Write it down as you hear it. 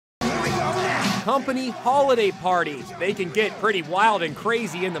Company holiday parties. They can get pretty wild and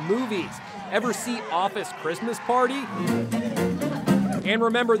crazy in the movies. Ever see Office Christmas Party? And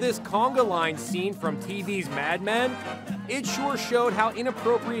remember this conga line scene from TV's Mad Men? It sure showed how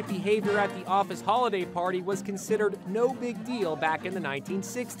inappropriate behavior at the office holiday party was considered no big deal back in the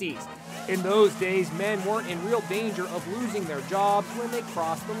 1960s. In those days, men weren't in real danger of losing their jobs when they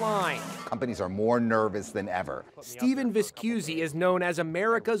crossed the line. Companies are more nervous than ever. Stephen Viscusi is known as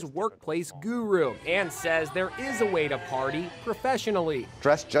America's workplace guru and says there is a way to party professionally.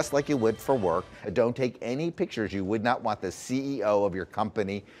 Dress just like you would for work. Don't take any pictures you would not want the CEO of your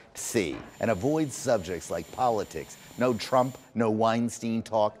company to see. And avoid subjects like politics. No Trump, no Weinstein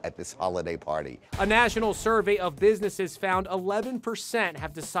talk at this holiday party. A national survey of businesses found 11%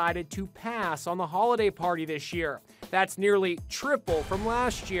 have decided to pass on the holiday party this year. That's nearly triple from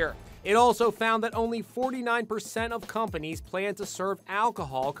last year. It also found that only 49% of companies plan to serve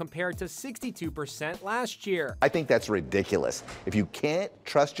alcohol compared to 62% last year. I think that's ridiculous. If you can't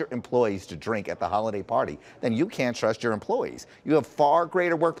trust your employees to drink at the holiday party, then you can't trust your employees. You have far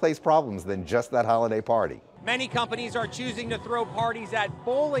greater workplace problems than just that holiday party. Many companies are choosing to throw parties at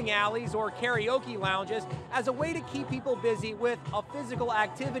bowling alleys or karaoke lounges as a way to keep people busy with a physical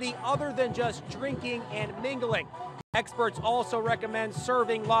activity other than just drinking and mingling. Experts also recommend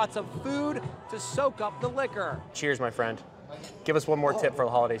serving lots of food to soak up the liquor. Cheers, my friend. Give us one more tip for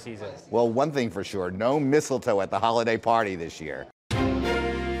the holiday season. Well, one thing for sure, no mistletoe at the holiday party this year.